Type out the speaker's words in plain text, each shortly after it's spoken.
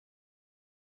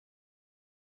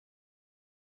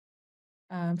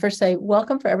first say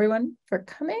welcome for everyone for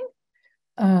coming.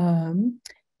 And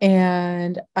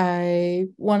I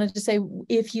wanted to say,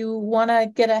 if you want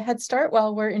to get a head start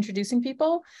while we're introducing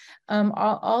people,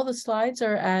 all the slides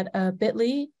are at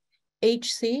bit.ly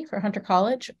HC for Hunter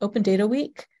College Open Data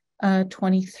Week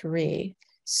 23.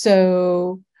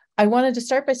 So I wanted to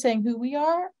start by saying who we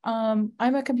are. I'm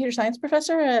a computer science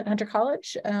professor at Hunter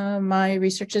College. My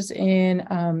research is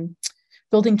in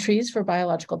building trees for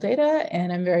biological data,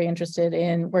 and I'm very interested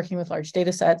in working with large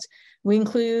data sets. We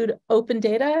include open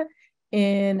data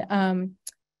in a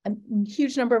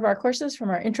huge number of our courses, from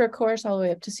our intro course all the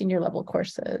way up to senior level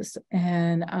courses.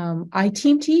 And I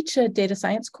team teach a data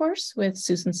science course with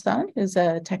Susan Sun, who's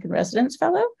a tech and residence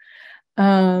fellow.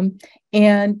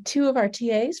 And two of our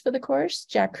TAs for the course,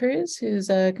 Jack Cruse, who's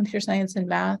a computer science and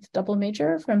math double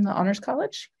major from the Honors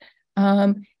College,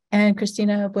 and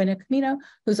Christina Bueno Camino,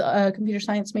 who's a computer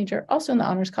science major, also in the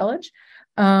Honors College,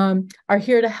 are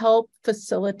here to help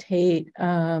facilitate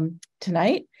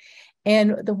tonight.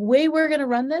 And the way we're going to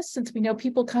run this, since we know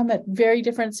people come at very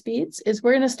different speeds, is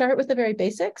we're going to start with the very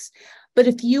basics. But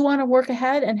if you want to work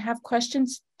ahead and have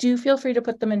questions, do feel free to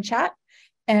put them in chat.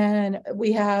 And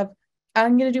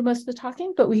I'm going to do most of the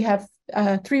talking, but we have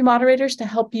 3 moderators to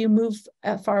help you move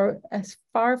as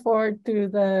far forward through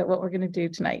what we're going to do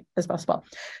tonight as possible.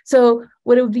 So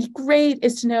what it would be great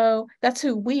is to know, that's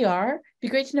who we are. It'd be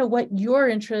great to know what your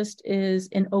interest is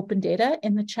in open data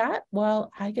in the chat while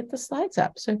I get the slides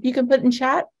up. So if you can put in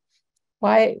chat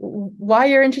why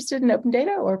you're interested in open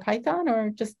data or Python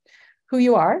or just who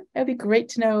you are, it'd be great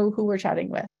to know who we're chatting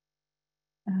with.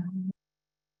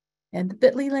 And the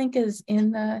bit.ly link is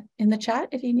in the chat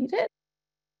if you need it.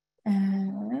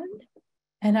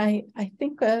 And I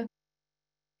think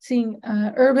seeing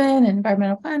urban and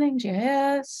environmental planning,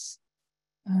 GIS,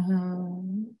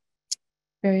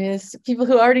 various people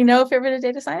who already know a fair bit of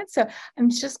data science. So I'm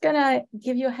just gonna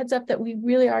give you a heads up that we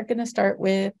really are gonna start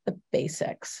with the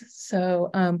basics.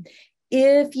 So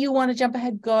if you want to jump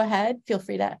ahead, go ahead. Feel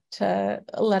free to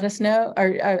let us know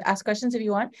or ask questions if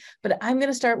you want. But I'm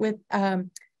gonna start with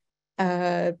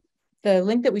the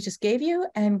link that we just gave you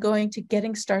and going to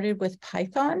getting started with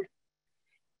Python.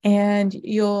 And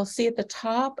you'll see at the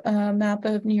top a map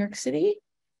of New York City.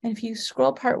 And if you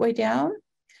scroll partway down,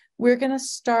 we're going to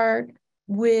start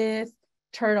with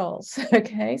turtles.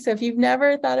 Okay, so if you've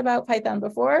never thought about Python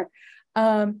before,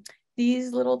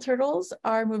 these little turtles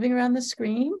are moving around the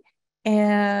screen,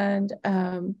 and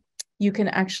you can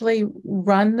actually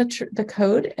run the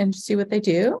code and see what they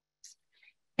do.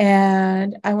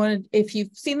 And I wanted, if you've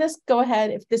seen this, go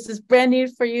ahead. If this is brand new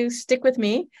for you, stick with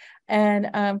me. And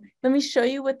let me show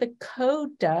you what the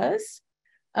code does.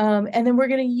 And then we're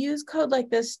going to use code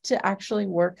like this to actually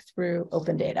work through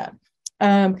open data.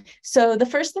 So the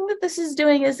first thing that this is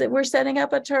doing is that we're setting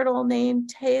up a turtle named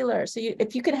Taylor. So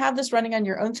if you can have this running on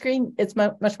your own screen, it's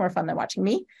much more fun than watching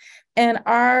me. And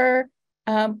our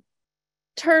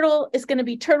turtle is going to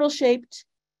be turtle shaped.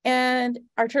 And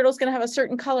our turtle is going to have a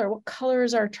certain color. What color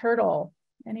is our turtle?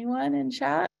 Anyone in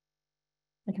chat?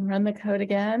 I can run the code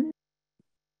again.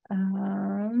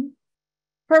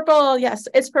 Purple, yes,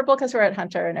 it's purple because we're at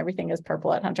Hunter and everything is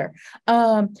purple at Hunter.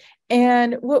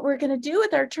 And what we're going to do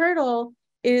with our turtle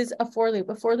is a for loop.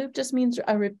 A for loop just means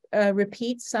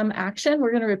repeat some action.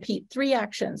 We're going to repeat 3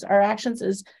 actions. Our actions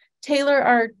is Taylor,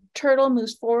 our turtle,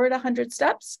 moves forward 100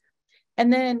 steps.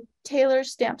 And then Taylor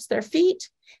stamps their feet.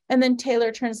 And then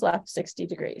Taylor turns left 60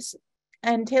 degrees.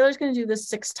 And Taylor's going to do this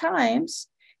 6 times.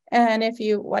 And if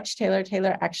you watch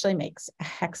Taylor actually makes a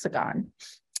hexagon.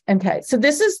 Okay, so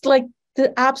this is like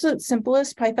the absolute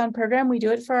simplest Python program. We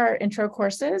do it for our intro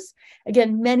courses.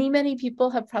 Again, many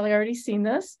people have probably already seen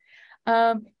this.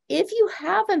 If you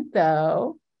haven't,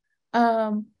 though,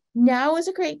 now is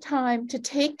a great time to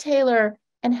take Taylor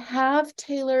and have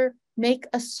Taylor make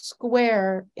a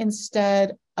square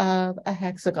instead of a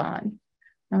hexagon.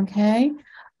 Okay.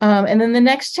 And then the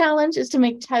next challenge is to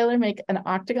make Tyler make an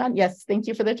octagon. Yes, thank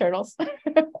you for the turtles.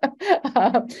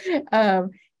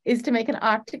 Is to make an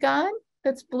octagon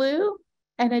that's blue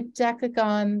and a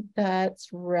decagon that's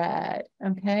red.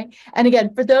 Okay. And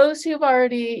again, for those who've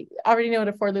already know what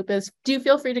a for loop is, do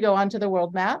feel free to go onto the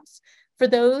world maps. For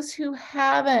those who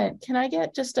haven't, can I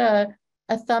get just a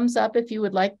thumbs up if you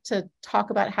would like to talk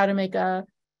about how to make a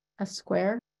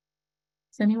square?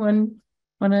 Does anyone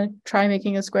want to try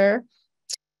making a square?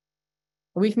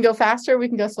 We can go faster, we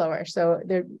can go slower. So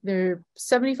there are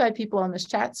 75 people on this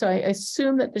chat. So I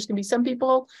assume that there's going to be some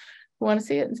people who want to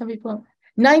see it and some people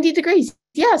 90 degrees.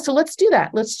 Yeah, so let's do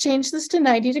that. Let's change this to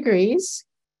 90 degrees.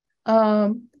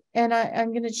 And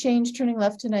I'm going to change turning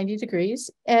left to 90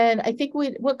 degrees. And I think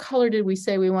what color did we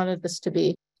say we wanted this to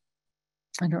be?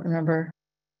 I don't remember.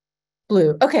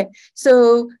 Blue. Okay,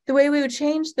 so the way we would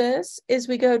change this is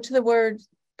we go to the word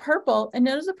purple, and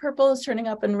notice the purple is turning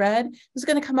up in red. It's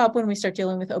going to come up when we start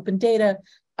dealing with open data.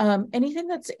 Anything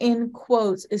that's in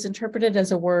quotes is interpreted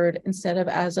as a word instead of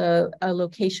as a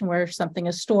location where something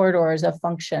is stored or as a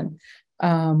function,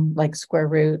 like square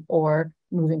root or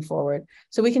moving forward.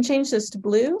 So we can change this to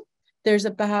blue. There's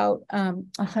about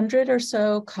 100 or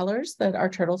so colors that our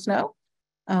turtles know,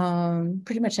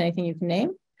 pretty much anything you can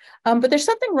name. But there's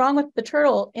something wrong with the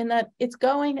turtle in that it's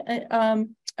going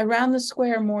around the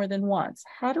square more than once.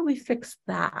 How do we fix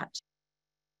that?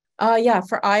 Yeah,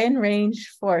 for eye and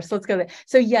range 4. So let's go there.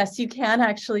 So yes, you can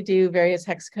actually do various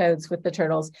hex codes with the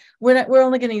turtles. We're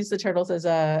only going to use the turtles as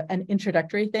an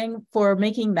introductory thing. For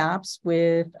making maps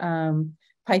with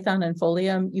Python and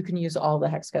Folium, you can use all the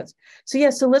hex codes. So yeah,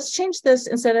 so let's change this.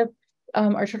 Instead of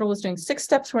our turtle was doing 6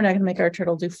 steps, we're now going to make our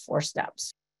turtle do 4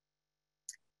 steps.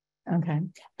 Okay,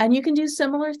 and you can do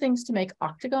similar things to make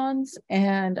octagons,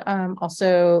 and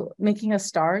also making a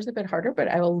star is a bit harder, but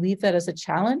I will leave that as a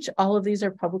challenge. All of these are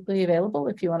publicly available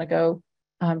if you want to go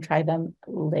try them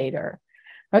later.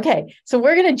 Okay, so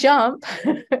we're going to jump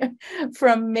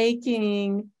from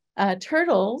making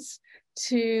turtles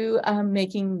to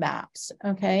making maps.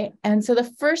 Okay, and so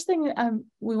the first thing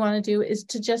we want to do is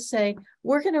to just say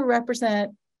we're going to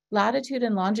represent latitude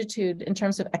and longitude in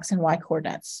terms of X and Y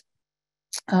coordinates.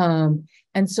 And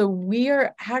so we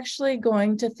are actually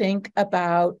going to think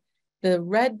about the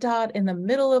red dot in the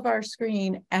middle of our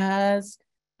screen as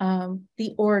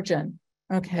the origin.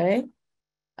 Okay.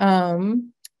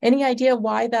 Any idea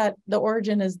why the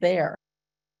origin is there?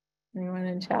 Anyone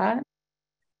in chat?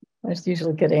 There's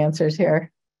usually good answers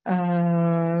here.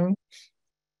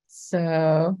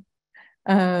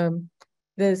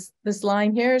 This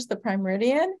line here is the prime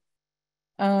meridian.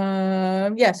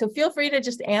 Yeah, so feel free to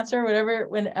just answer whatever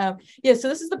yeah, so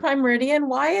this is the prime meridian.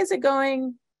 Why is it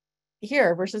going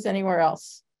here versus anywhere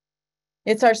else?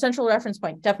 It's our central reference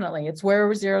point, definitely. It's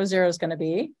where 0, 0 is going to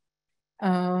be.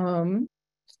 And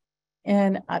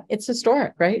it's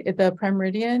historic, right? The prime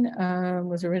meridian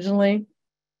was originally,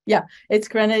 yeah, it's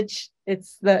Greenwich.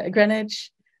 It's the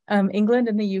Greenwich, England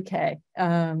and the UK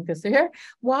goes through here.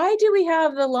 Why do we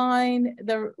have the line,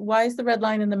 why is the red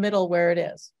line in the middle where it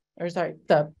is? Or sorry,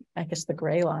 I guess the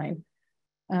gray line.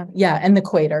 Yeah, and the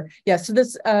equator. Yeah, so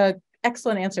this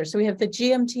excellent answer. So we have the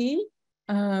GMT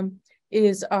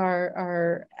is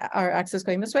our axis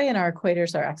going this way, and our equator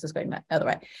is our axis going that other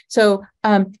way. So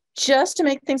just to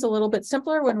make things a little bit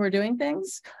simpler when we're doing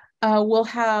things, we'll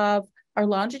have our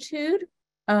longitude,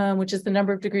 which is the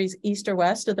number of degrees east or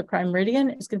west of the prime meridian.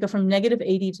 It's going to go from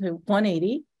 -80 to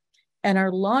 180. And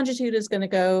our longitude is going to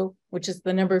go, which is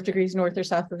the number of degrees north or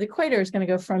south of the equator, is going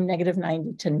to go from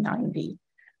 -90 to 90.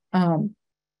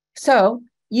 So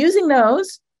using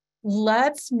those,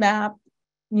 let's map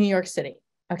New York City.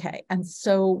 Okay, and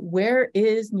so where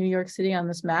is New York City on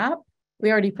this map?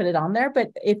 We already put it on there, but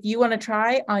if you want to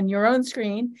try on your own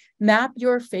screen, map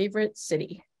your favorite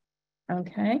city.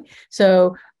 Okay,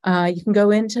 so you can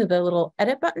go into the little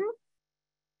edit button,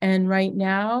 and right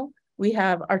now, we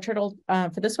have our turtle,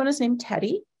 for this one is named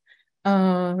Teddy,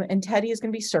 and Teddy is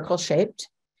going to be circle shaped,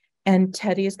 and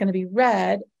Teddy is going to be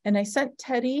red. And I sent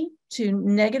Teddy to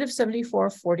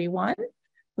 -7441,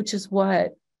 which is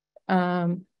what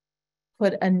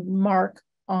put a mark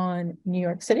on New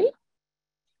York City.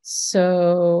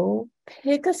 So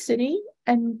pick a city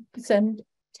and send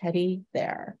Teddy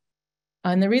there.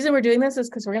 And the reason we're doing this is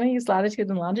because we're going to use latitude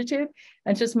and longitude,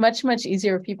 and it's just much, much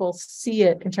easier if people see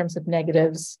it in terms of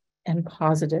negatives and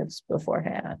positives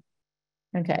beforehand.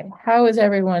 Okay, how is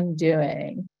everyone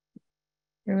doing?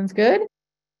 Everyone's good?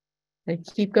 They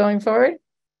keep going forward?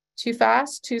 Too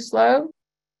fast, too slow?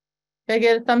 Did I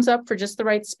get a thumbs up for just the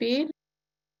right speed?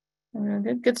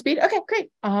 Good speed? Okay,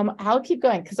 great. I'll keep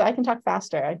going because I can talk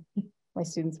faster. My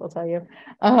students will tell you.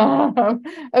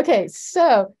 Okay,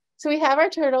 so we have our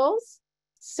turtles.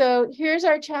 So here's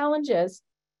our challenges.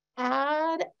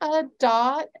 Add a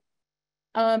dot.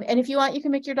 And if you want, you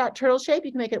can make your dot turtle shape.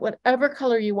 You can make it whatever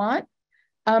color you want.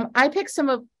 I picked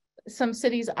some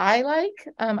cities I like.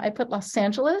 I put Los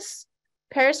Angeles,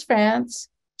 Paris, France,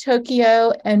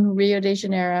 Tokyo, and Rio de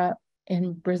Janeiro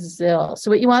in Brazil.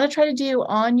 So what you want to try to do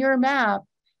on your map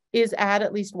is add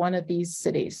at least one of these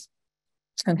cities.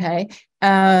 Okay,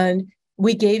 and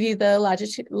we gave you the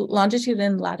longitude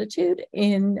and latitude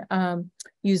in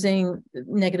using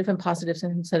negative and positives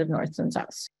instead of north and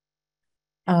south.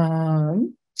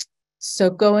 So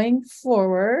going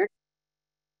forward,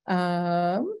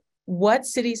 what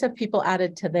cities have people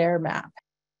added to their map?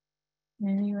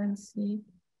 Anyone see?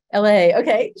 LA.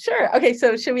 Okay, sure. Okay,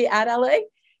 so should we add LA?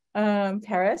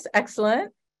 Paris,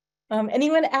 excellent.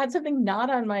 Anyone add something not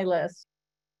on my list?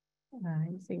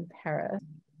 I'm seeing Paris.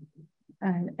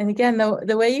 And again,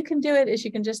 the way you can do it is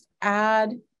you can just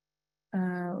add,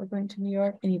 we're going to New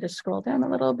York. I need to scroll down a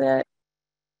little bit.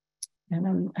 And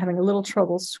I'm having a little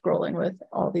trouble scrolling with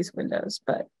all these windows,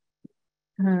 but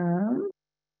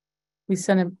we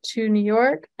send him to New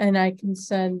York, and I can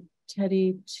send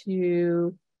Teddy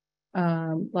to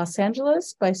Los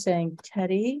Angeles by saying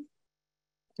Teddy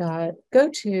dot go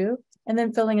to, and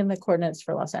then filling in the coordinates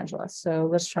for Los Angeles. So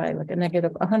let's try like a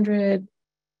negative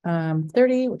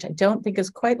 130, which I don't think is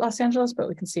quite Los Angeles, but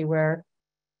we can see where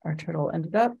our turtle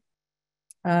ended up.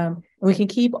 And we can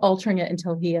keep altering it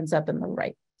until he ends up in the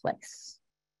right place.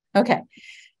 Okay,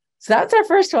 so that's our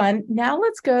first one. Now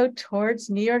let's go towards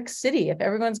New York City. If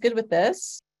everyone's good with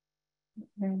this,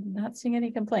 I'm not seeing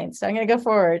any complaints. So I'm going to go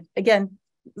forward. Again,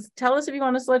 tell us if you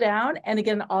want to slow down. And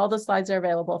again, all the slides are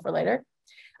available for later.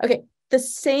 Okay, the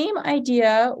same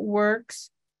idea works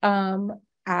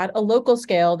at a local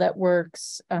scale that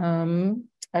works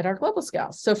at our global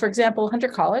scale. So for example, Hunter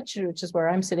College, which is where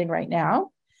I'm sitting right now,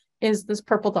 is this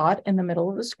purple dot in the middle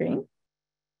of the screen.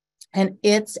 And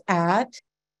it's at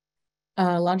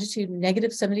longitude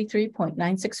negative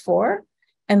 73.964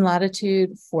 and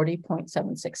latitude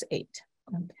 40.768.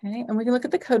 Okay, and we can look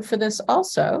at the code for this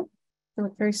also. They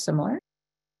look very similar.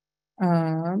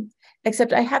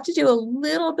 Except I have to do a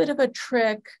little bit of a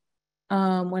trick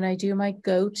when I do my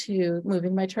go-to,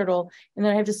 moving my turtle, and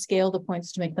then I have to scale the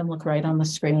points to make them look right on the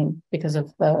screen because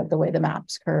of the way the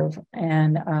maps curve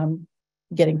and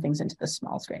getting things into the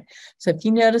small screen. So if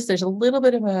you notice, there's a little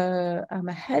bit of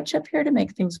a hedge up here to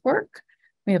make things work.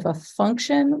 We have a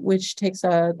function which takes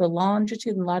the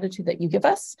longitude and latitude that you give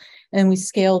us, and we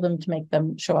scale them to make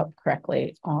them show up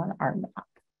correctly on our map.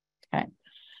 Okay,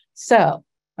 so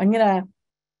I'm gonna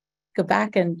go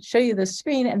back and show you the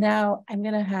screen, and now I'm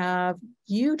gonna have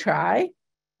you try.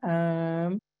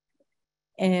 And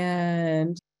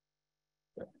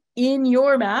in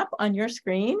your map on your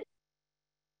screen,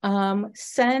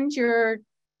 send your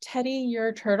Teddy,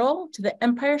 your turtle, to the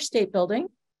Empire State Building,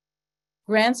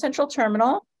 Grand Central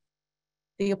Terminal,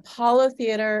 the Apollo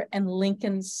Theater, and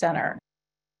Lincoln Center.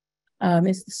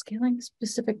 Is the scaling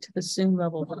specific to the zoom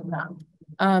level of the map?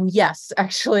 Yes,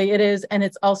 actually it is. And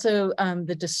it's also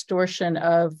the distortion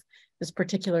of this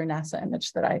particular NASA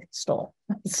image that I stole.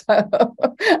 So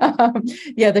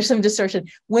yeah, there's some distortion.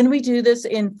 When we do this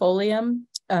in Folium,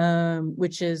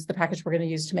 which is the package we're going to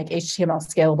use to make HTML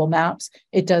scalable maps,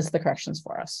 it does the corrections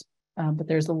for us. But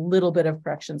there's a little bit of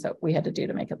corrections that we had to do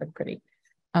to make it look pretty.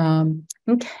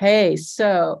 Okay,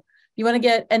 so you want to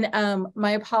get, and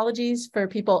my apologies for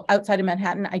people outside of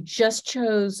Manhattan. I just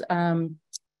chose 5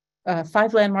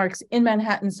 landmarks in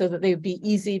Manhattan so that they would be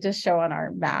easy to show on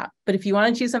our map. But if you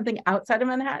want to choose something outside of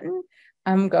Manhattan,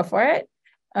 go for it.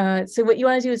 So what you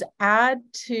want to do is add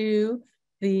to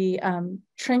the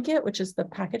trinket, which is the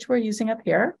package we're using up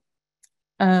here,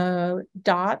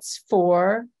 dots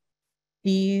for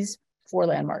these 4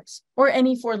 landmarks, or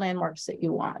any 4 landmarks that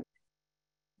you want.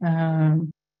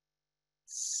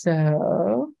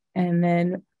 So, and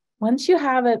then once you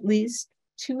have at least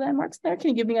 2 landmarks there,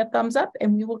 can you give me a thumbs up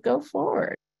and we will go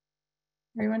forward?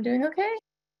 Everyone doing okay?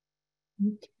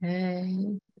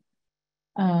 Okay.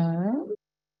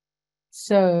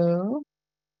 So,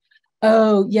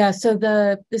 oh yeah, so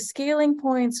the scaling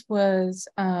points was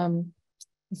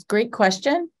it's a great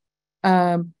question.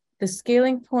 The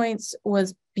scaling points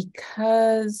was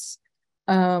because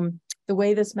the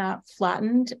way this map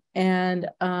flattened and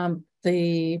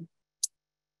the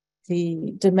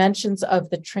dimensions of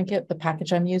the trinket, the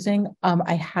package I'm using,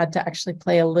 I had to actually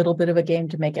play a little bit of a game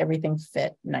to make everything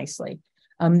fit nicely.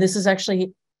 This is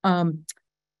actually,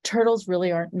 turtles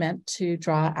really aren't meant to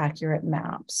draw accurate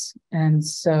maps. And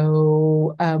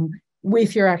so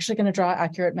if you're actually going to draw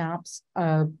accurate maps,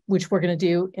 which we're going to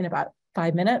do in about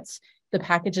 5 minutes, the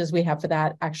packages we have for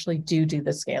that actually do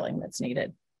the scaling that's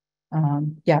needed.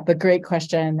 Yeah, but great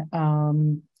question.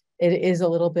 It is a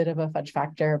little bit of a fudge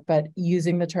factor, but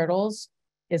using the turtles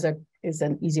is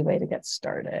an easy way to get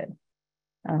started.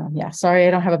 Yeah, sorry,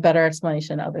 I don't have a better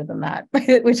explanation other than that,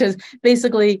 which is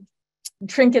basically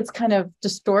trinkets kind of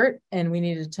distort and we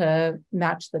needed to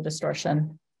match the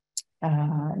distortion.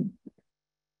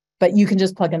 But you can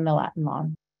just plug in the Latin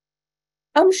long.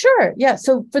 Sure, yeah.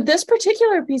 So for this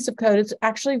particular piece of code, it's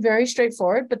actually very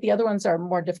straightforward, but the other ones are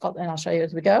more difficult, and I'll show you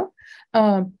as we go.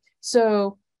 Let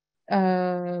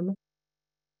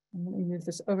me move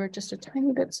this over just a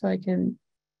tiny bit so I can,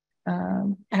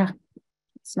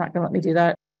 it's not gonna let me do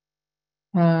that.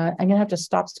 I'm gonna have to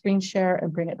stop screen share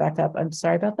and bring it back up. I'm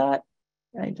sorry about that.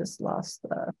 I just lost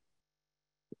the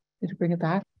Did it bring it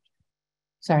back?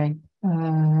 Sorry.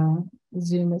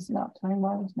 Zoom is not time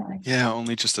wise now. Yeah,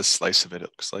 only just a slice of it, it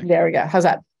looks like. There we go. How's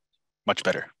that? Much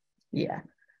better. Yeah.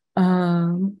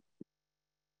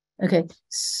 Okay,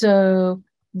 so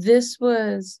this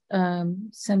was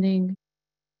sending,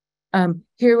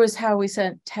 here was how we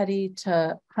sent Teddy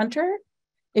to Hunter.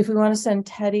 If we want to send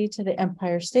Teddy to the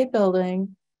Empire State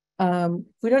Building,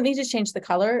 we don't need to change the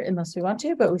color unless we want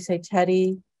to, but we say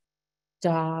Teddy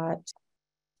dot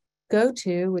go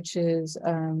to, which is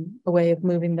a way of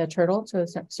moving the turtle to a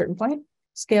certain point,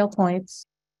 scale points.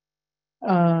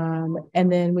 And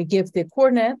then we give the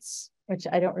coordinates, which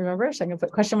I don't remember, so I'm gonna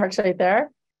put question marks right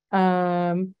there.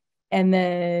 And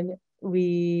then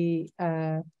we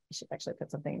should actually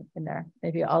put something in there.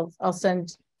 Maybe I'll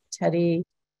send Teddy.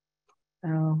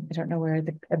 Oh, I don't know where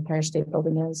the Empire State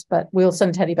Building is, but we'll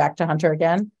send Teddy back to Hunter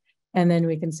again. And then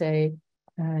we can say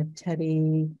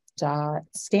Teddy dot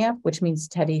stamp, which means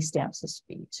Teddy stamps his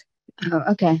feet. Oh,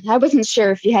 okay. I wasn't sure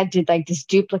if you had to like just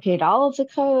duplicate all of the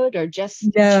code or just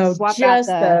swap just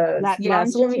out those. Yeah,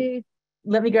 longitude. so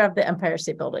let me grab the Empire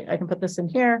State Building. I can put this in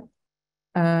here.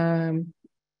 So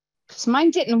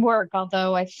mine didn't work,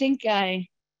 although I think I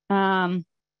also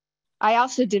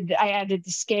I added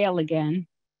the scale again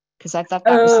because I thought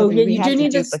that was something we had to duplicate. You do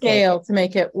need the scale to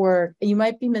make it work. You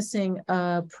might be missing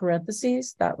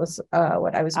parentheses. That was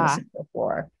what I was missing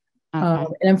before. And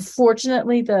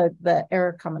unfortunately, the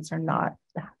error comments are not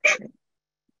that good.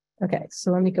 Okay,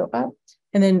 so let me go up.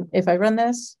 And then if I run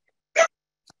this,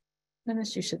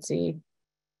 you should see,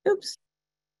 oops,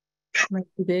 might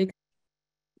be big.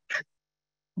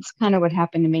 That's kind of what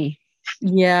happened to me.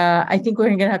 Yeah, I think we're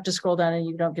going to have to scroll down and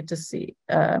you don't get to see.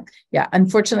 Yeah,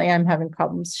 unfortunately, I'm having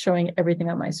problems showing everything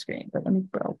on my screen. But let me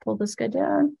pull this guy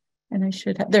down and I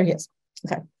should have, there he is.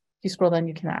 Okay, if you scroll down,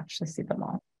 you can actually see them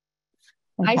all.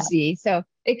 Okay. I see. So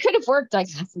it could have worked, I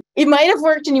guess. It might have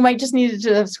worked and you might just needed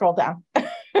to scroll down.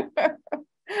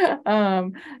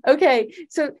 Okay,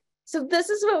 so this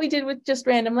is what we did with just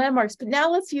random landmarks, but now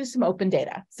let's use some open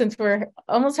data. Since we're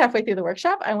almost halfway through the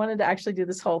workshop, I wanted to actually do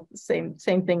this whole same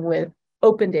thing with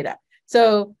open data.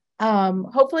 So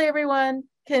hopefully everyone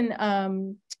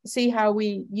can see how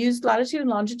we used latitude and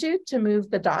longitude to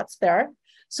move the dots there.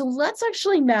 So let's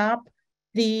actually map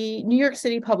the New York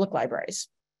City public libraries.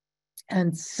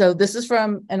 And so this is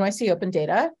from NYC Open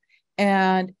Data.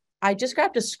 And I just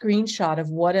grabbed a screenshot of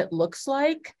what it looks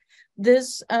like.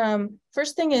 This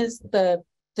first thing is the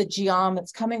geom.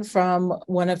 It's coming from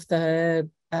one of the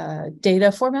data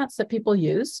formats that people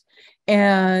use.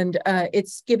 And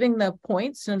it's giving the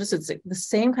points. Notice it's the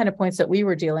same kind of points that we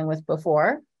were dealing with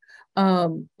before.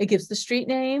 It gives the street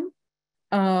name,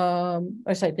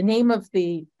 the name of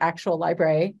the actual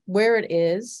library, where it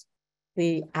is,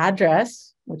 the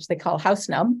address, which they call house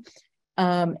num,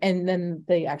 and then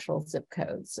the actual zip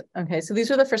codes. Okay, so these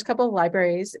are the first couple of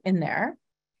libraries in there.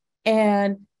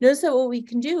 And notice that what we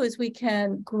can do is we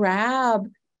can grab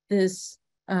this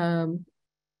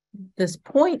this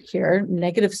point here,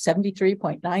 negative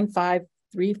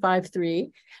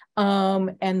 73.95353,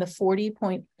 and the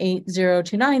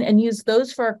 40.8029, and use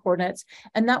those for our coordinates,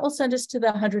 and that will send us to the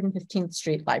 115th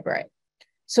Street Library.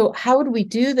 So how would we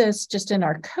do this just in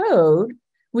our code?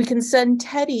 We can send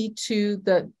Teddy to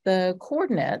the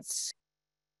coordinates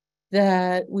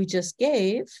that we just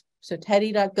gave. So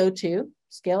teddy.goto,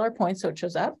 scale our points so it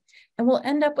shows up, and we'll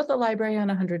end up with a library on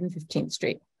 115th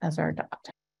Street as our dot.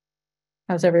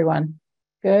 How's everyone?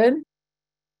 Good?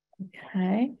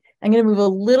 Okay. I'm going to move a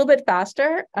little bit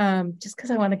faster just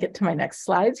because I want to get to my next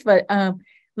slides, but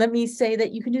let me say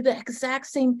that you can do the exact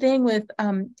same thing with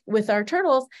our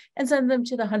turtles and send them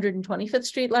to the 125th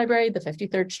Street Library, the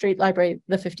 53rd Street Library,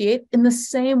 the 58th, in the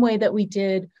same way that we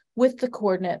did with the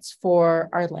coordinates for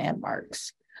our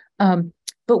landmarks. But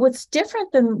what's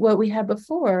different than what we had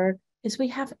before is we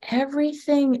have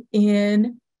everything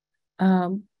in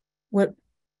what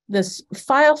this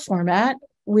file format,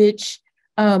 which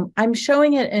I'm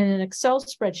showing it in an Excel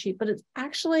spreadsheet, but it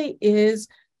actually is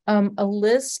a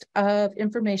list of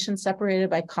information separated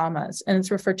by commas, and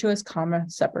it's referred to as comma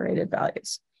separated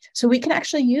values. So we can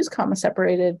actually use comma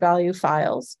separated value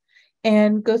files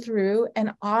and go through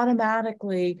and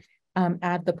automatically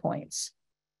add the points.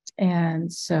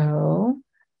 And so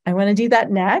I want to do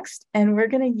that next, and we're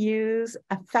going to use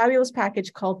a fabulous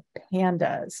package called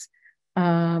Pandas.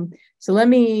 So let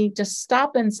me just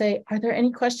stop and say, are there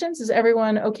any questions? Is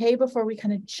everyone okay before we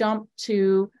kind of jump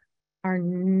to our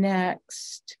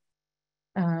next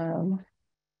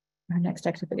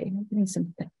activity? Give me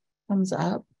some thumbs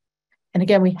up. And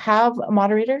again, we have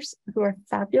moderators who are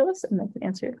fabulous and they can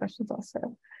answer your questions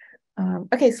also.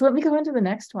 Okay, so let me go on to the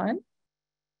next one.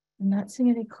 I'm not seeing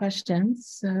any questions.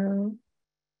 So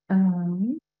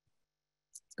let's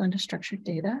go into structured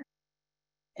data.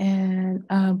 And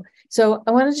so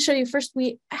I wanted to show you first,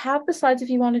 we have the slides if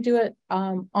you want to do it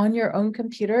on your own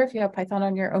computer, if you have Python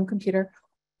on your own computer,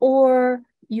 or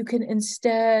you can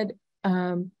instead,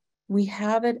 we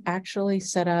have it actually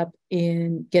set up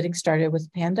in getting started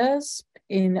with pandas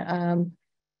in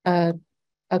a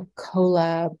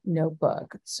Colab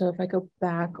notebook. So if I go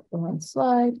back one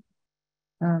slide,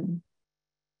 go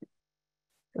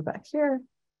back here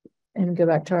and go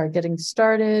back to our getting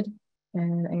started,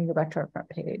 and I can go back to our front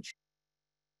page.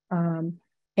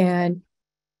 And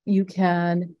you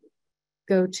can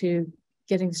go to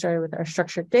getting started with our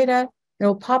structured data. It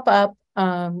will pop up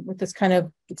with this kind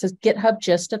of, it says GitHub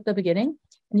gist at the beginning.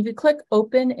 And if you click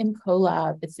open in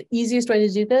Colab, it's the easiest way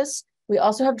to do this. We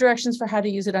also have directions for how to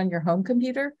use it on your home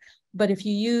computer. But if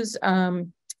you use,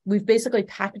 we've basically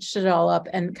packaged it all up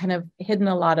and kind of hidden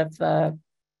a lot of the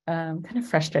kind of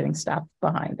frustrating stuff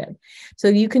behind it. So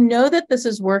you can know that this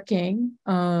is working.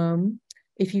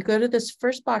 If you go to this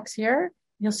first box here,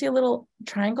 you'll see a little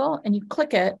triangle and you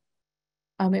click it.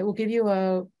 It will give you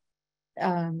a,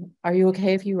 are you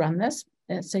okay if you run this?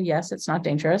 And say, yes, it's not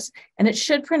dangerous. And it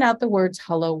should print out the words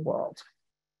hello world.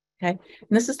 Okay. And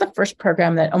this is the first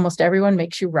program that almost everyone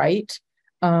makes you write,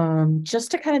 just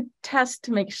to kind of test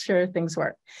to make sure things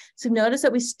work. So notice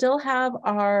that we still have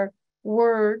our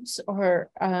words or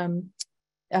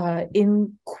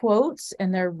in quotes,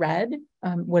 and they're red.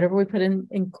 Whatever we put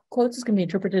in quotes is going to be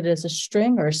interpreted as a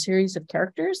string or a series of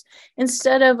characters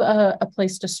instead of a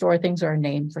place to store things or a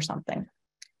name for something.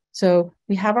 So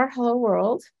we have our hello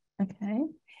world. Okay.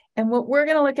 And what we're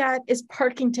going to look at is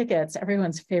parking tickets,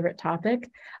 everyone's favorite topic.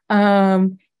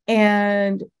 In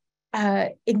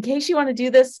case you want to do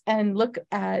this and look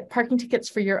at parking tickets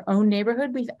for your own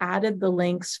neighborhood, we've added the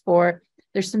links for,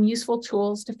 there's some useful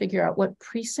tools to figure out what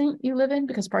precinct you live in,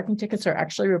 because parking tickets are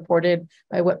actually reported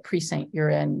by what precinct you're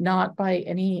in, not by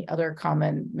any other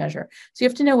common measure. So you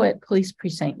have to know what police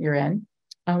precinct you're in,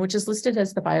 which is listed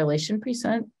as the violation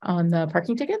precinct on the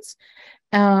parking tickets.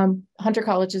 Hunter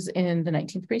College is in the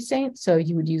 19th precinct, so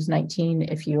you would use 19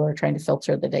 if you are trying to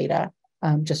filter the data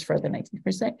just for the 19th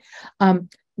precinct.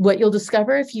 What you'll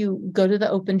discover if you go to the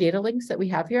open data links that we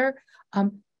have here,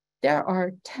 there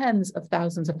are tens of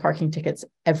thousands of parking tickets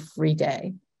every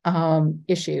day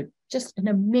issued, just an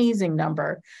amazing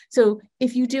number. So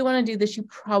if you do want to do this, you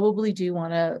probably do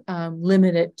want to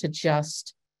limit it to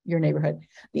just your neighborhood.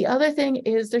 The other thing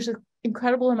is there's an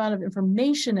incredible amount of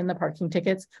information in the parking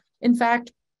tickets. In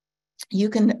fact,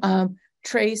 you can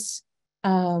trace,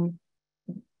 it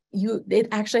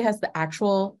actually has the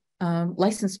actual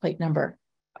license plate number.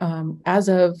 As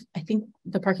of, I think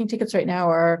the parking tickets right now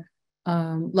are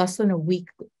less than a week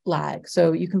lag.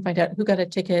 So you can find out who got a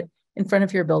ticket in front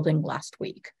of your building last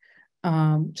week,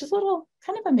 which is a little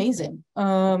kind of amazing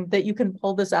that you can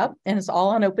pull this up, and it's all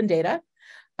on open data.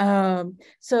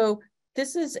 So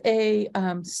this is a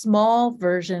small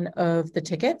version of the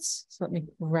tickets. So let me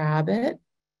grab it,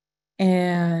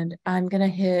 and I'm going to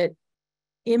hit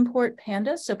import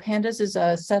pandas. So pandas is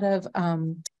a set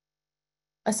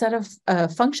of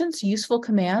functions, useful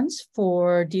commands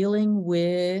for dealing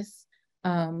with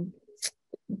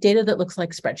data that looks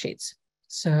like spreadsheets.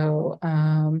 So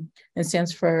it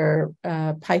stands for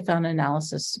Python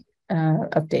analysis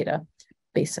of data,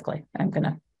 basically. I'm going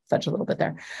to fudge a little bit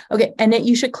there. Okay, and then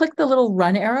you should click the little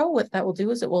run arrow. What that will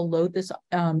do is it will load this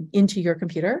into your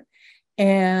computer.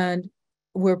 And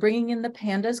we're bringing in the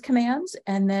pandas commands,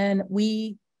 and then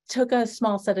we took a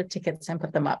small set of tickets and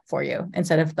put them up for you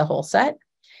instead of the whole set.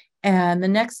 And the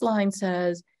next line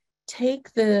says,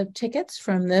 take the tickets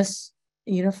from this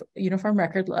uniform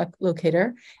record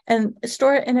locator and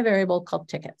store it in a variable called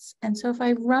tickets. And so if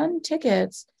I run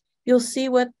tickets, you'll see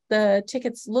what the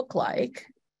tickets look like.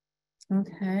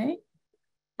 Okay.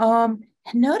 And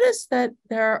notice that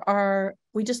there are,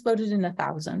 we just loaded in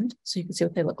 1,000, so you can see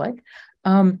what they look like.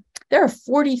 There are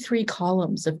 43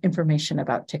 columns of information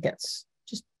about tickets,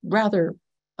 just rather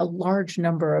a large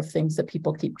number of things that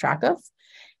people keep track of.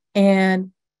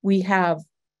 And we have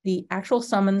the actual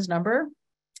summons number,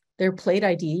 their plate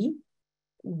ID,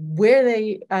 where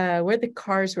the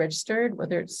car is registered,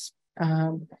 whether it's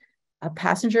a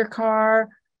passenger car,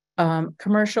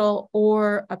 commercial,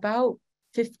 or about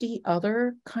 50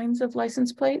 other kinds of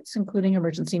license plates, including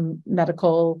emergency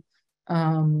medical,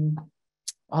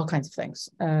 all kinds of things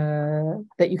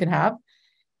that you can have.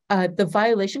 The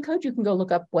violation code, you can go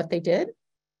look up what they did.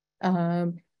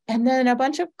 And then a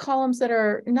bunch of columns that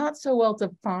are not so well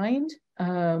defined.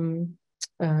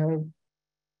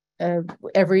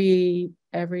 every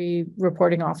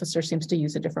reporting officer seems to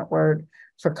use a different word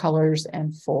for colors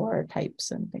and for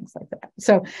types and things like that.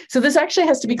 So this actually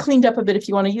has to be cleaned up a bit if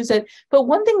you want to use it. But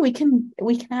one thing we can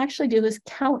actually do is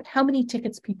count how many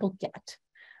tickets people get.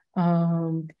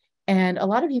 And a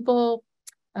lot of people,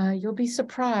 you'll be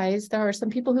surprised, there are some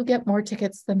people who get more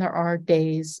tickets than there are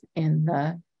days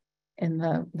that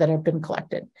have been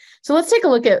collected. So let's take a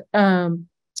look at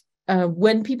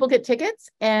when people get tickets.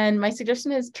 And my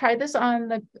suggestion is try this on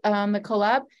the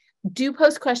collab. Do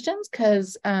post questions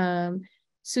because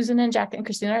Susan and Jack and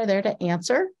Christina are there to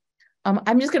answer.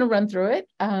 I'm just going to run through it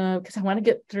because I want to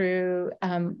get through.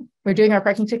 We're doing our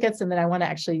parking tickets, and then I want to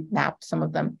actually map some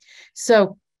of them.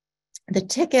 So the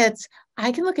tickets,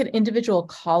 I can look at individual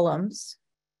columns.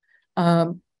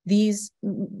 These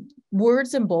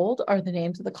words in bold are the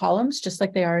names of the columns, just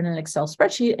like they are in an Excel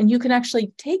spreadsheet. And you can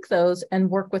actually take those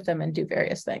and work with them and do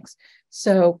various things.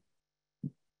 So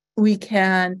we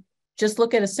can just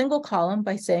look at a single column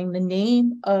by saying the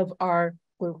name of our,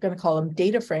 we're going to call them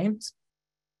data frames.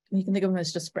 You can think of them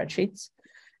as just spreadsheets.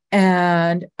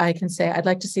 And I can say, I'd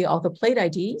like to see all the plate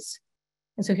IDs.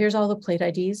 And so here's all the plate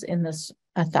IDs in this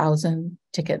 1,000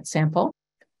 ticket sample.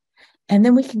 And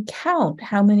then we can count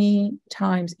how many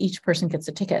times each person gets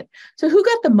a ticket. So who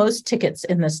got the most tickets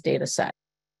in this data set?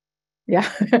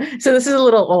 Yeah, so this is a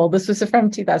little old. This was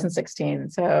from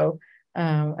 2016. So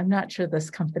I'm not sure this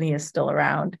company is still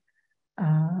around.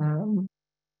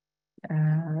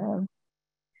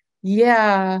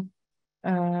 Yeah.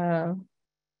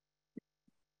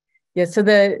 Yeah, so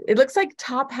it looks like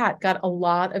Top Hat got a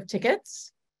lot of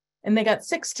tickets. And they got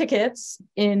 6 tickets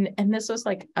in, and this was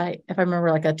like, if I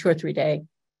remember, like a 2 or 3 day.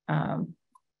 And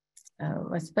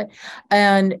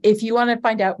if you want to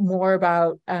find out more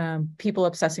about people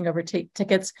obsessing over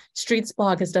tickets, Streets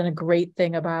Blog has done a great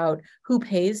thing about who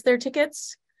pays their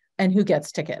tickets and who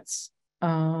gets tickets.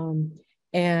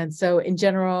 And so in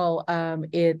general,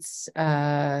 it's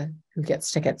who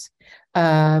gets tickets.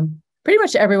 Pretty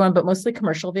much everyone, but mostly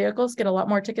commercial vehicles get a lot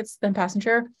more tickets than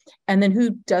passenger. And then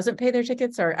who doesn't pay their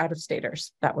tickets are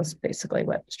out-of-staters. That was basically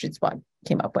what Streets Blog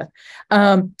came up with.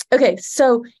 Okay,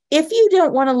 so if you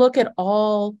don't want to look at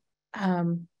all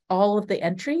of the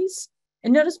entries,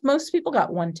 and notice most people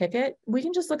got 1 ticket, we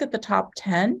can just look at the top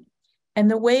 10. And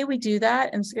the way we do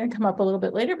that, and it's going to come up a little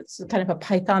bit later, but this is kind of a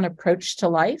Python approach to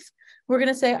life. We're going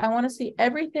to say, I want to see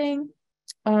everything.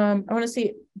 I want to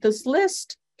see this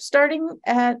list starting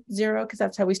at 0, because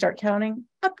that's how we start counting,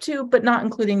 up to, but not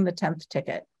including the 10th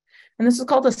ticket. And this is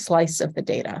called a slice of the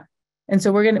data. And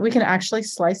so we can actually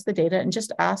slice the data and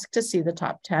just ask to see the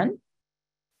top 10.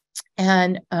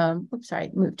 And, oops, sorry,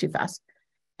 moved too fast.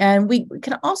 And we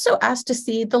can also ask to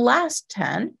see the last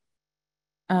 10,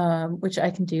 which I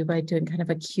can do by doing kind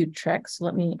of a cute trick. So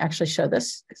let me actually show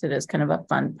this, because it is kind of a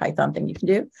fun Python thing you can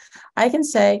do. I can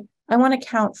say, I want to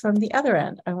count from the other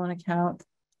end. I want to count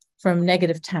from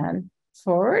 -10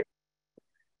 forward,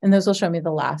 and those will show me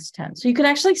the last 10. So you can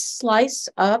actually slice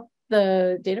up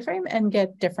the data frame and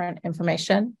get different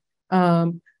information.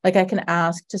 Like I can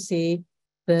ask to see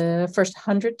the first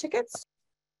 100 tickets,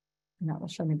 and that will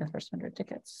show me the first 100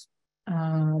 tickets.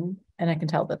 And I can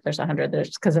tell that there's 100 there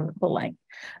just because of the length.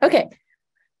 Okay,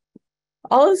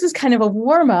 all of this is kind of a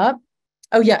warm up.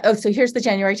 Oh yeah, oh, so here's the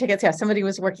January tickets. Yeah, somebody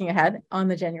was working ahead on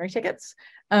the January tickets.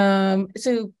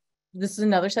 So this is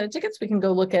another set of tickets. We can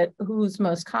go look at who's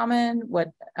most common,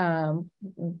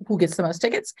 who gets the most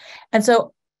tickets. And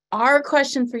so our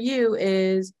question for you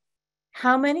is,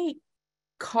 how many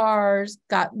cars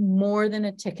got more than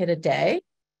a ticket a day?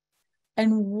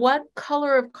 And what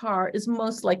color of car is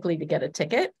most likely to get a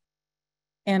ticket?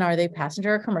 And are they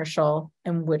passenger or commercial?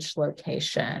 And which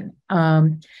location?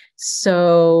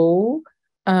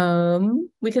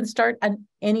 We can start at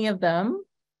any of them.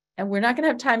 And we're not going to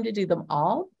have time to do them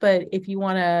all, but if you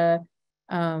want to,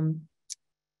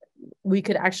 we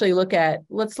could actually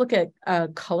let's look at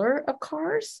color of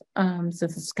cars,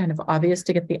 since it's kind of obvious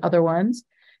to get the other ones.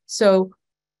 So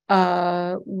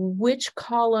which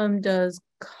column does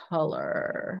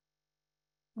color?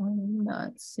 I'm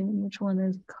not seeing which one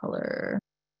is color.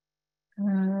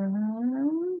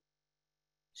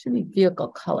 Should be vehicle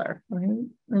color, right?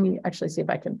 Let me actually see if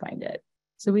I can find it.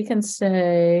 So we can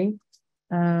say,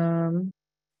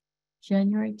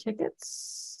 January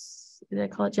tickets. Did I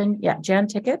call it Jan? Yeah, Jan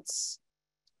tickets.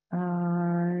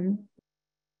 Jan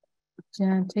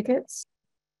tickets.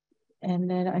 And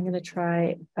then I'm going to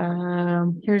try,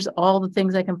 here's all the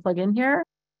things I can plug in here.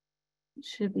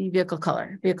 Should be vehicle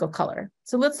color.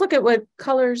 So let's look at what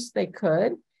colors they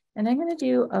could. And I'm going to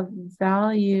do a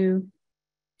value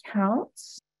count.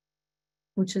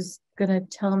 which is going to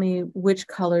tell me which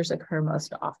colors occur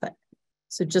most often.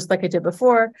 So just like I did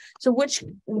before. So which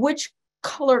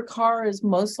color car is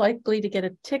most likely to get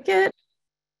a ticket?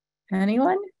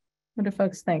 Anyone? What do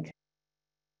folks think?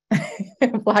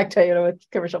 Black Toyota with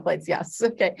commercial plates. Yes.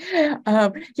 Okay.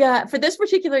 Yeah, for this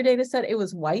particular data set, it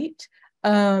was white.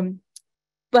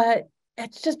 But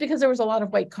it's just because there was a lot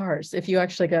of white cars. If you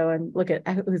actually go and look at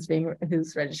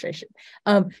who's registration.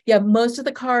 Yeah, most of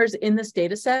the cars in this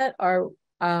data set are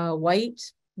white,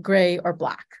 gray, or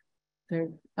black.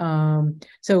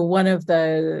 So one of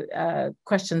the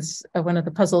questions, one of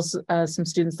the puzzles some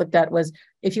students looked at was,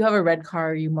 if you have a red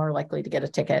car, you're more likely to get a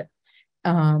ticket.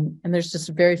 And there's just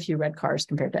very few red cars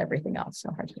compared to everything else.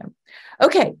 So hard to know.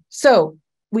 Okay, so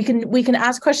we can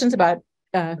ask questions about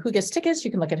who gets tickets.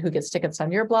 You can look at who gets tickets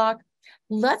on your block.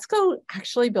 Let's go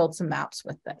actually build some maps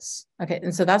with this. Okay,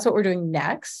 and so that's what we're doing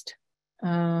next.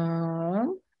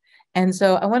 And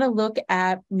so I want to look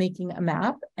at making a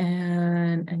map,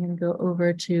 and I'm going to go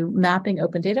over to mapping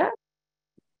open data.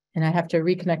 And I have to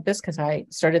reconnect this because I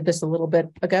started this a little bit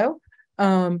ago.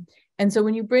 And so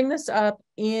when you bring this up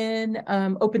in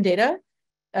open data,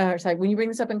 when you bring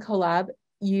this up in Colab,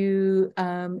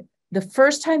 the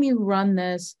first time you run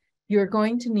this, you're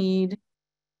going to need,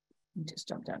 just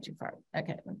jump down too far.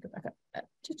 Okay, let me go back up.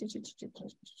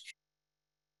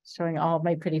 Showing all of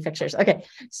my pretty pictures. Okay,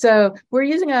 so we're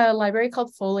using a library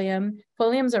called Folium.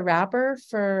 Folium's a wrapper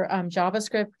for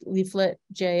JavaScript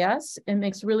Leaflet.js. It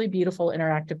makes really beautiful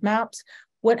interactive maps.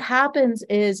 What happens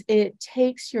is it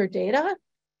takes your data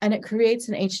and it creates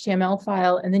an HTML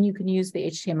file, and then you can use the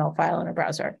HTML file in a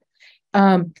browser.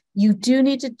 You do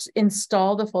need to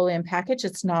install the Folium package.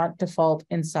 It's not default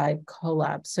inside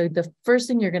Colab. So the first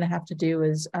thing you're going to have to do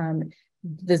is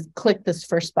click this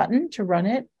first button to run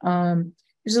it.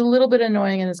 It's a little bit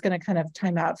annoying, and it's going to kind of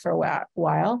time out for a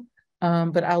while,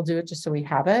 but I'll do it just so we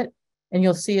have it. And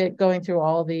you'll see it going through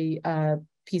all the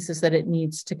pieces that it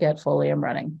needs to get Folium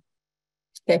running.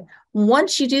 Okay,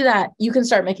 once you do that, you can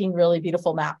start making really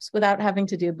beautiful maps without having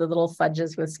to do the little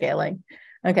fudges with scaling.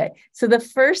 Okay, so the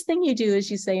first thing you do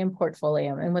is you say import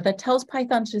Folium. And what that tells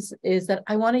Python is that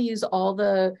I want to use all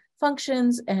the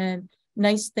functions and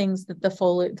nice things that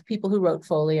the people who wrote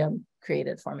Folium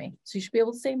created for me. So you should be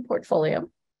able to say import Folium.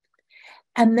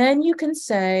 And then you can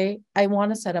say, I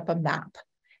want to set up a map.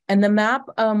 And the map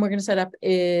we're going to set up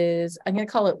is, I'm going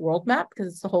to call it world map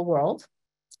because it's the whole world.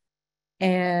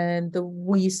 And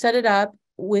we set it up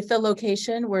with the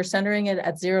location. We're centering it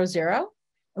at 0, 0.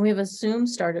 And we have a zoom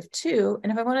start of 2.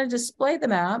 And if I want to display the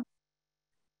map,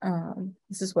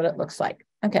 this is what it looks like.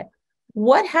 Okay.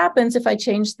 What happens if I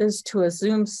change this to a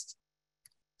zoom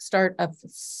start of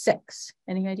 6?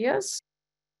 Any ideas?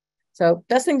 So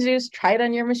best thing to do is try it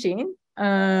on your machine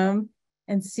and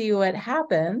see what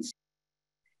happens.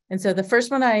 And so the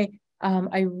first one, I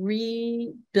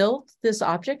rebuilt this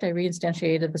object. I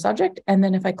reinstantiated this object. And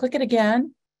then if I click it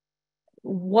again,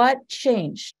 what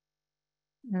changed?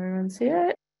 Everyone see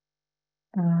it?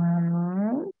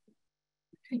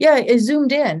 Yeah, it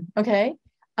zoomed in. Okay.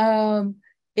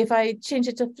 If I change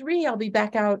it to 3, I'll be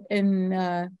back out in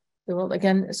the world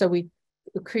again. So we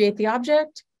create the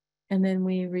object and then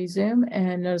we resume,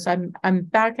 and notice I'm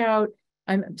back out.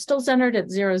 I'm still centered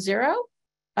at 0, 0.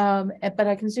 But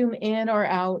I can zoom in or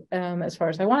out as far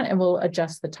as I want, and we'll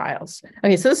adjust the tiles.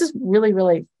 Okay, so this is really,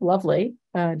 really lovely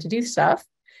to do stuff.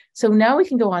 So now we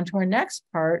can go on to our next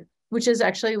part, which is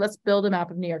actually, let's build a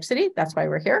map of New York City. That's why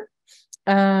we're here.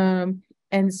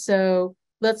 And so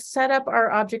let's set up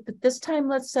our object, but this time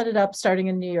let's set it up starting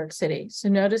in New York City. So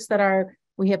notice that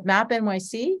we have map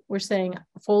NYC. We're saying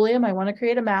Folium, I want to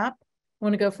create a map. I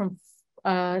want to go from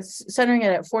centering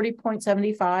it at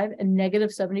 40.75 and negative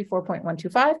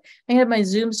 74.125. I have my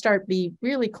zoom start be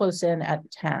really close in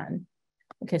at 10.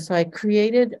 Okay, so I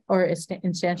created or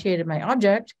instantiated my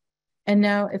object. And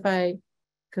now if I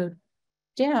go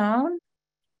down,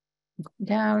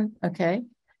 okay.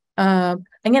 I'm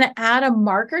going to add a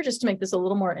marker just to make this a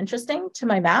little more interesting to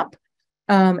my map.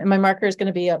 And my marker is going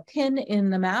to be a pin in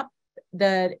the map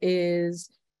that is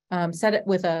set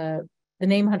with the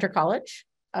name Hunter College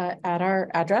at our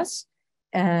address.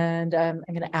 And I'm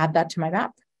going to add that to my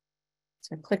map.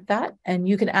 So click that, and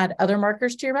you can add other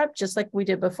markers to your map just like we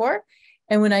did before.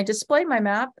 And when I display my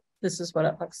map, this is what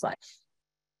it looks like.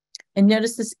 And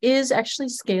notice this is actually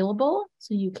scalable.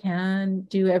 So you can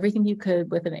do everything you could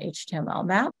with an HTML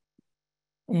map.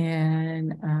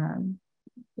 And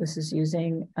this is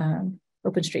using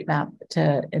OpenStreetMap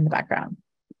in the background.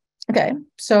 Okay,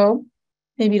 so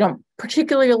maybe you don't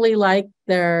particularly like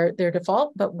their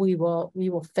default, but we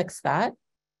will fix that.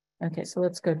 Okay, so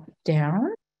let's go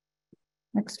down.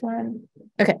 Next one.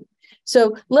 Okay,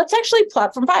 so let's actually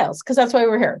plot from files, because that's why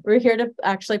we're here. We're here to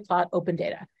actually plot open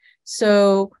data.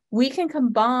 So we can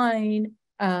combine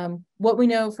what we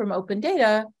know from open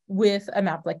data with a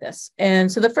map like this.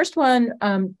 And so the first one,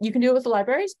 you can do it with the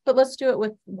libraries, but let's do it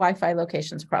with Wi-Fi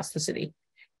locations across the city.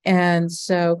 And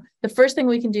so the first thing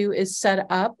we can do is set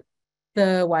up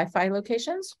the Wi-Fi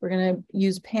locations. We're going to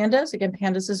use pandas. Again,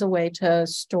 pandas is a way to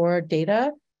store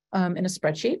data in a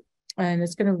spreadsheet. And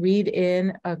it's going to read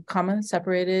in a comma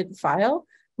separated file,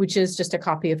 which is just a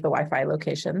copy of the Wi-Fi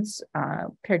locations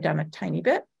pared down a tiny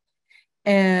bit.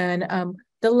 And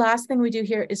the last thing we do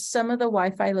here is some of the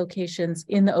Wi-Fi locations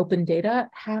in the open data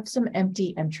have some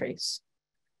empty entries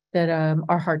that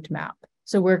are hard to map.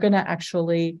 So we're going to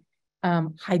actually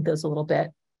hide those a little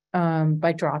bit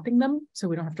by dropping them. So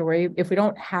we don't have to worry. If we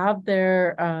don't have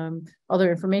their all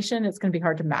their information, it's going to be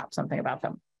hard to map something about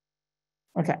them.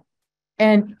 Okay.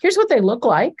 And here's what they look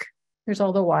like. Here's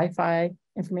all the Wi-Fi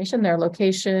information, their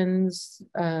locations,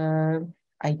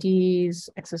 IDs,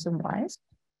 X's and Y's.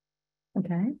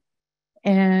 Okay.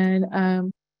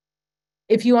 And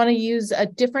if you want to use a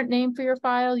different name for your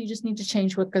file, you just need to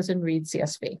change what goes in read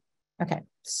CSV. Okay.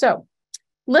 So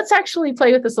let's actually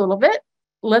play with this a little bit.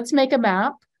 Let's make a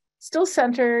map, still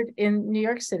centered in New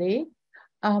York City,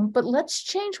 but let's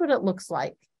change what it looks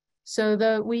like.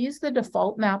 So we used the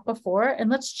default map before, and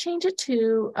let's change it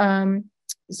to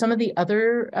some of the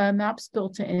other maps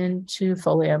built into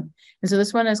Folium. And so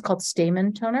this one is called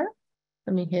Stamen Toner.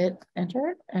 Let me hit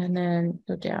enter and then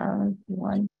go down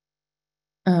one.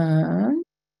 And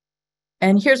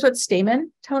here's what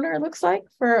Stamen Toner looks like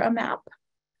for a map.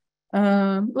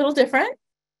 A little different.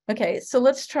 Okay, so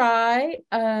let's try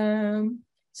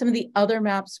some of the other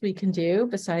maps we can do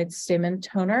besides Stamen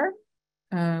Toner,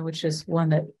 which is one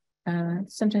that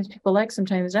sometimes people like,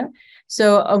 sometimes don't.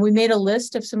 So we made a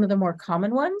list of some of the more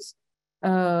common ones.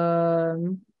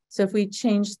 So if we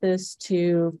change this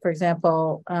to, for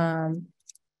example,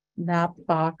 map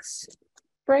box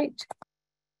bright,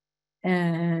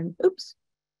 and oops,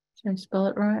 did I spell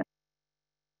it right?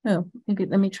 No, maybe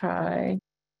let me try.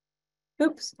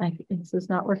 Oops, this is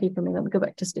not working for me. Let me go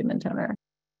back to Stamen Toner.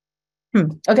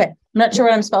 Okay, I'm not sure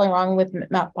what I'm spelling wrong with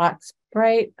map box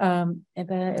bright. Let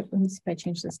me see if I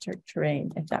change this to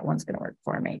terrain, if that one's going to work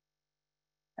for me.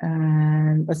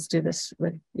 And let's do this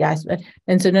with, yes.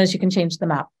 And so notice you can change the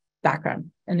map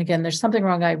background. And again, there's something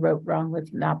wrong I wrote wrong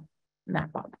with map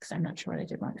box. I'm not sure what I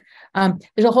did wrong.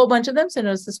 There's a whole bunch of them. So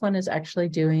notice this one is actually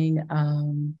doing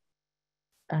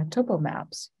topo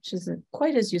maps, which isn't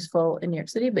quite as useful in New York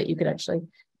City, but you could actually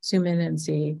zoom in and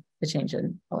see the change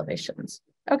in elevations.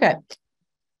 Okay,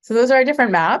 so those are our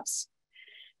different maps.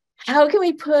 How can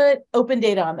we put open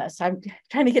data on this? I'm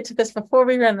trying to get to this before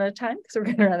we run out of time, because we're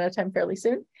going to run out of time fairly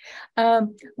soon.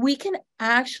 We can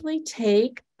actually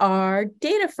take our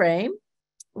data frame,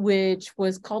 which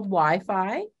was called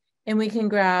Wi-Fi, and we can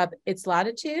grab its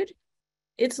latitude,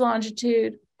 its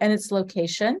longitude, and its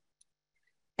location.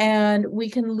 And we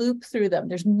can loop through them.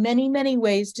 There's many, many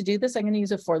ways to do this. I'm going to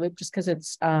use a for loop just because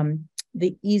it's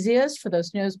the easiest. For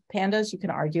those who know pandas, you can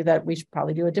argue that we should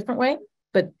probably do a different way,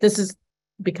 but this is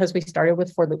because we started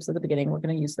with for loops at the beginning. We're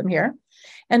going to use them here.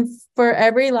 And for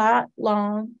every lat,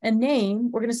 long, and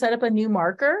name, we're going to set up a new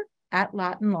marker at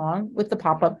lat and long with the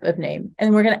pop-up of name,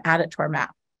 and we're going to add it to our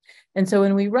map. And so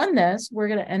when we run this, we're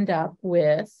going to end up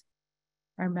with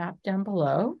our map down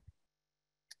below.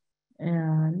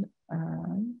 And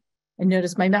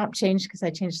notice my map changed because I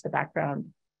changed the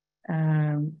background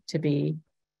to be,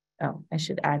 oh, I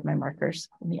should add my markers.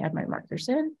 Let me add my markers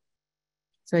in.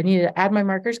 So I needed to add my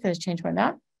markers because I changed my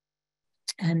map.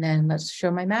 And then let's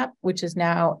show my map, which is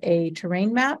now a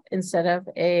terrain map instead of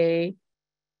a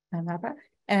map.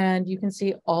 And you can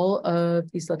see all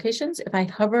of these locations. If I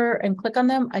hover and click on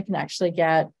them, I can actually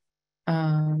get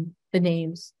the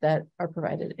names that are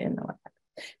provided in the web.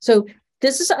 So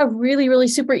this is a really, really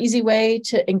super easy way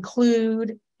to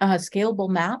include scalable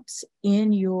maps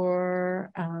in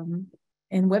your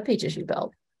in web pages you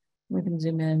build. We can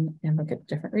zoom in and look at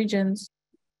different regions.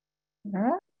 All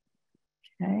right.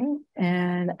 Okay,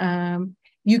 and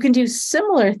you can do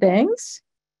similar things.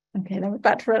 Okay, I'm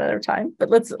about to run out of time, but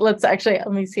let's actually,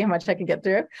 let me see how much I can get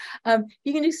through.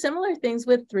 You can do similar things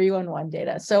with 311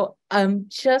 data. So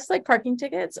just like parking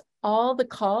tickets, all the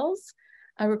calls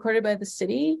recorded by the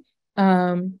city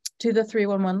to the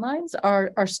 311 lines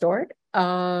are stored.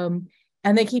 And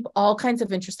they keep all kinds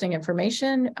of interesting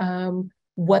information,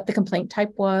 what the complaint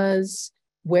type was,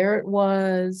 where it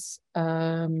was,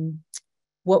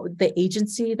 what the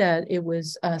agency that it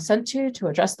was sent to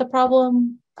address the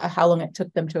problem, how long it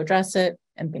took them to address it,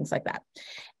 and things like that.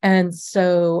 And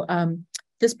so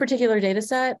this particular data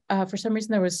set, for some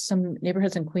reason, there was some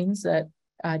neighborhoods in Queens that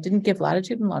didn't give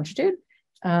latitude and longitude.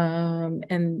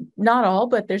 And not all,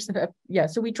 but there's,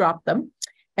 so we dropped them.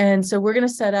 And so we're going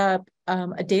to set up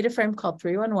a data frame called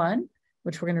 311,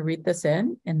 which we're going to read this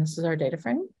in, and this is our data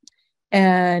frame.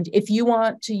 And if you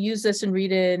want to use this and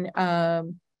read in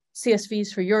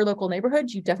CSVs for your local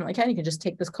neighborhood, you definitely can. You can just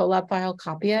take this Colab file,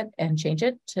 copy it, and change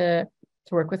it to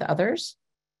work with others.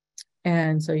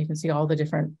 And so you can see all the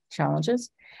different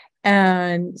challenges.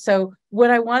 And so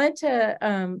what I wanted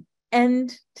to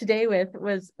end today with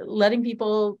was letting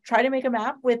people try to make a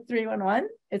map with 311.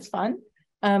 It's fun.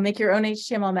 Make your own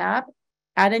HTML map,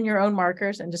 add in your own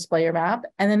markers, and display your map.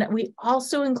 And then we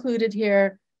also included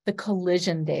here the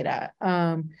collision data.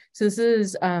 So this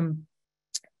is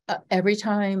every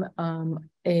time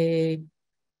a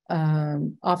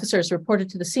officer is reported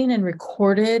to the scene and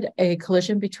recorded a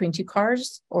collision between two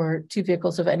cars or two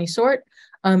vehicles of any sort,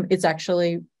 it's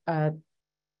actually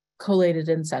collated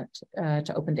and sent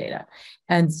to Open Data.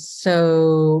 And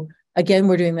so again,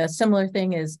 we're doing the similar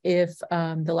thing as if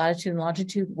the latitude and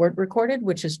longitude weren't recorded,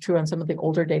 which is true on some of the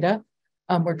older data.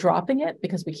 We're dropping it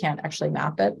because we can't actually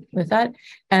map it with that.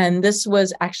 And this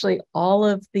was actually all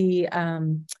of the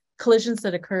collisions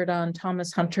that occurred on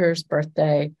Thomas Hunter's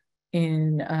birthday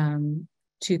in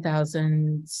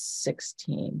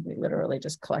 2016. We literally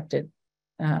just collected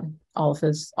all of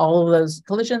those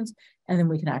collisions, and then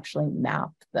we can actually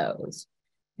map those.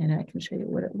 And I can show you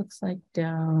what it looks like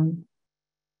down.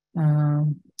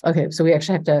 Okay, so we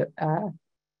actually have to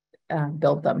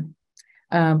build them.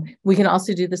 We can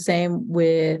also do the same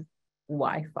with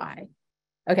Wi-Fi.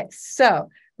 Okay, so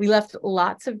we left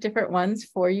lots of different ones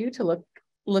for you to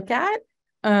look at.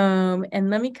 And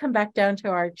let me come back down to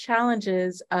our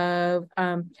challenges of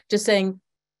just saying,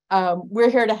 we're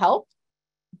here to help.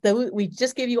 We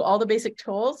just gave you all the basic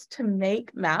tools to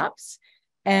make maps,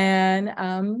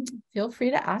 and feel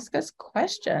free to ask us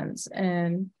questions.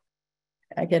 And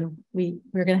again, we're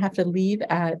going to have to leave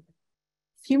at a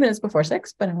few minutes before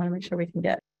 6, but I want to make sure we can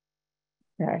get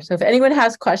there. So if anyone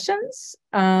has questions,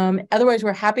 otherwise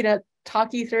we're happy to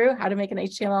talk you through how to make an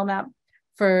HTML map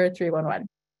for 311.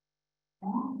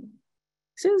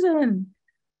 Susan.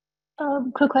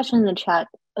 Quick question in the chat.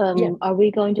 Yeah. Are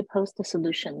we going to post the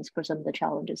solutions for some of the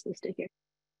challenges listed here?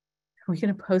 Are we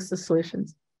going to post the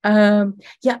solutions?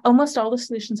 Yeah, almost all the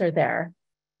solutions are there.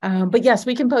 But yes,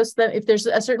 we can post them. If there's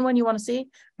a certain one you want to see,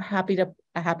 we're happy to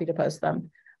post them.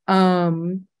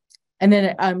 And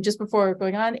then just before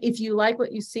going on, if you like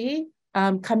what you see,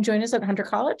 come join us at Hunter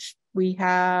College. We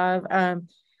have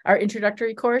our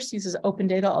introductory course uses Open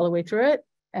Data all the way through it.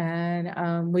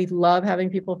 And we love having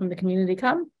people from the community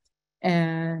come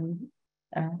and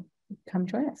come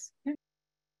join us. Yeah.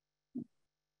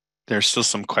 There's still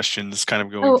some questions kind of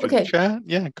going through the chat.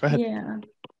 Yeah, go ahead. Yeah.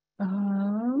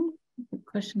 What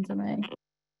questions am I?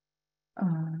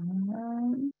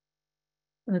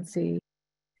 Let's see.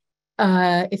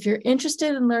 If you're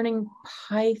interested in learning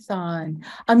Python,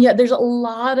 yeah, there's a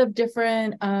lot of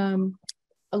different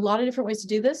ways to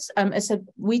do this. I said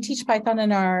we teach Python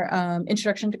in our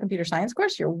Introduction to Computer Science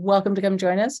course. You're welcome to come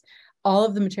join us. All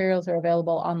of the materials are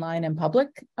available online and public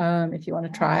if you want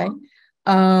to try.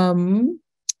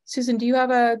 Susan, do you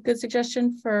have a good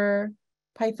suggestion for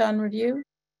Python review?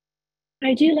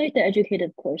 I do like the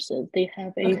Educated courses. They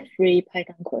have a free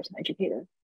Python course on Educated.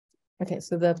 Okay,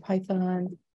 so the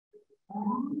Python.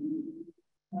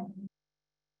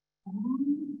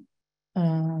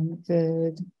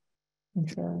 Good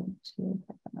intro to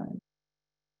Python.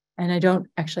 And I don't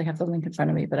actually have the link in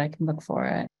front of me, but I can look for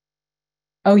it.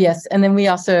 Oh yes, and then we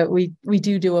also we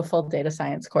do a full data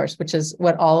science course, which is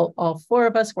what all 4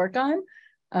 of us work on,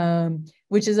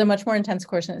 which is a much more intense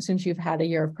course, and as soon as you've had a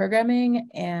year of programming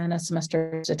and a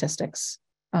semester of statistics,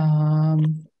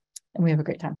 and we have a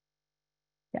great time.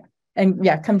 Yeah, and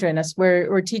yeah, come join us.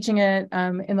 We're teaching it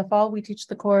in the fall. We teach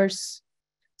the course.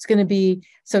 It's going to be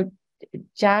so.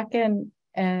 Jack and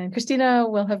Christina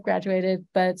will have graduated,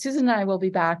 but Susan and I will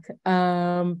be back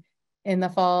in the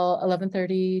fall,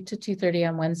 11:30 to 2:30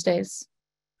 on Wednesdays.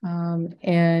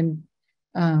 And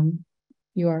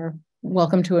you are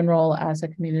welcome to enroll as a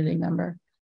community member.